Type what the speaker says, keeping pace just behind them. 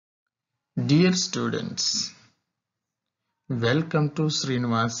Dear students, welcome to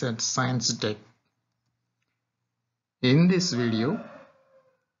Srinivas at Science Tech. In this video,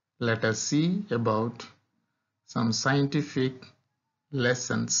 let us see about some scientific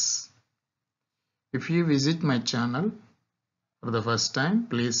lessons. If you visit my channel for the first time,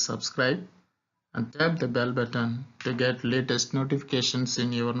 please subscribe and tap the bell button to get latest notifications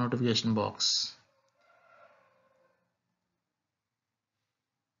in your notification box.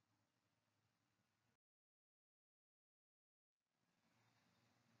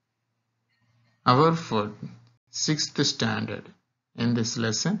 Our food, 6th standard. In this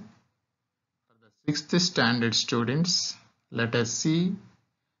lesson, for the 6th standard students, let us see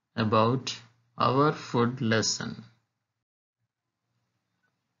about our food lesson.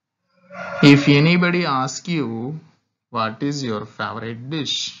 If anybody asks you what is your favorite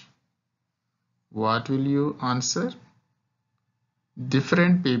dish, what will you answer?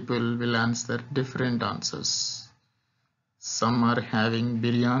 Different people will answer different answers. Some are having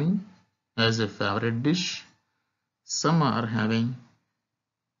biryani as a favorite dish. Some are having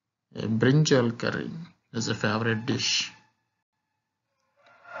a brinjal curry as a favorite dish.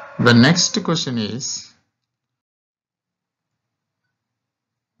 The next question is,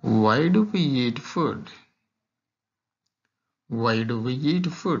 why do we eat food? Why do we eat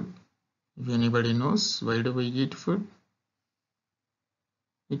food? If anybody knows why do we eat food,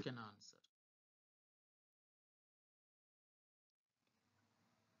 you can answer.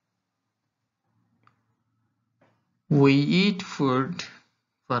 We eat food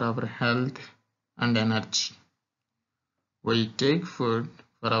for our health and energy. We take food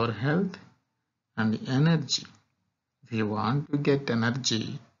for our health and energy. If you want to get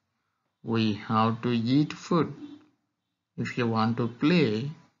energy, we have to eat food. If you want to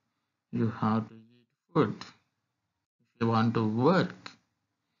play, you have to eat food. If you want to work,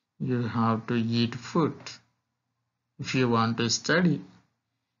 you have to eat food. If you want to study,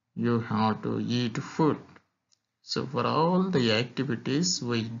 you have to eat food. So for all the activities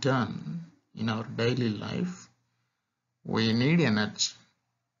we done in our daily life, we need energy.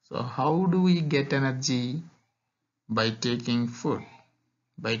 So how do we get energy? By taking food.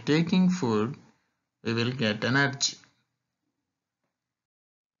 By taking food, we will get energy.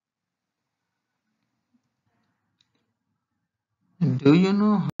 Do you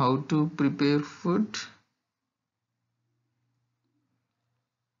know how to prepare food?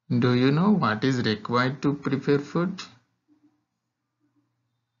 Do you know what is required to prepare food?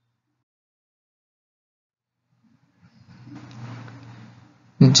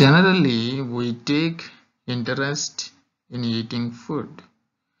 Generally, we take interest in eating food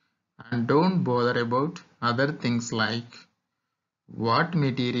and don't bother about other things like what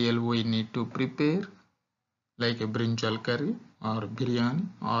material we need to prepare, like a brinjal curry or biryani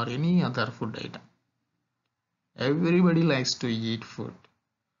or any other food item. Everybody likes to eat food,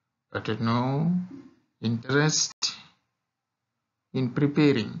 but no interest in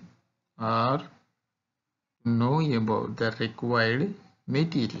preparing or know about the required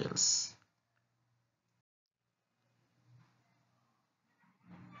materials.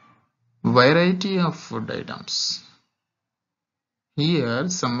 Variety of food items. Here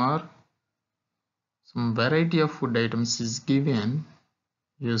some variety of food items is given.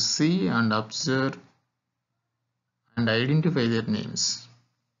 You see and observe and identify their names.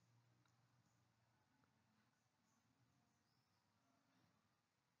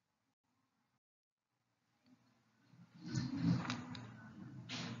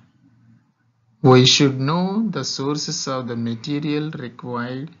 We should know the sources of the material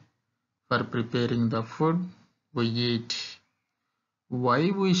required for preparing the food we eat. Why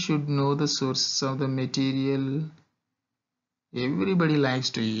we should know the sources of the material? Everybody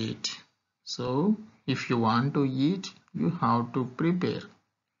likes to eat. So if you want to eat, you have to prepare.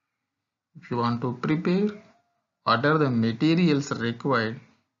 If you want to prepare, what are the materials required?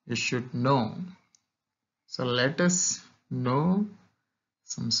 You should know. So let us know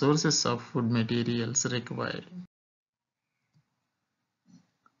some sources of food materials required.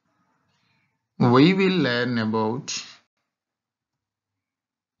 We will learn about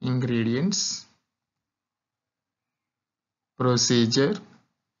ingredients, procedure,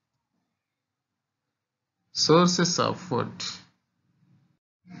 sources of food.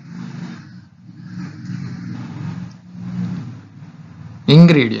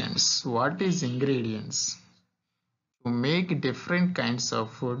 Ingredients. What is ingredients? To make different kinds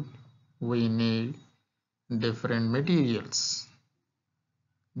of food, we need different materials.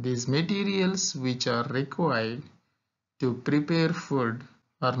 These materials which are required to prepare food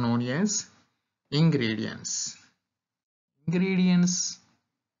are known as ingredients. Ingredients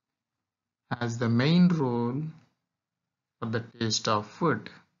has the main role for the taste of food.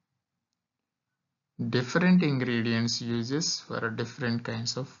 Different ingredients uses for different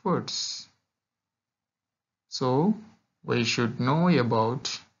kinds of foods. So we should know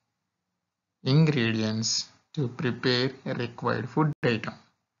about ingredients to prepare a required food item.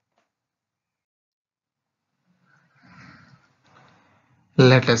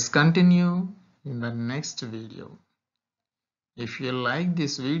 Let us continue in the next video. If you like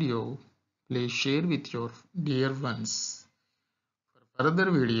this video, please share with your dear ones. For further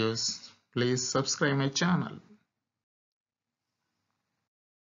videos, please subscribe my channel.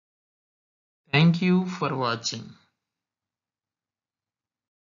 Thank you for watching.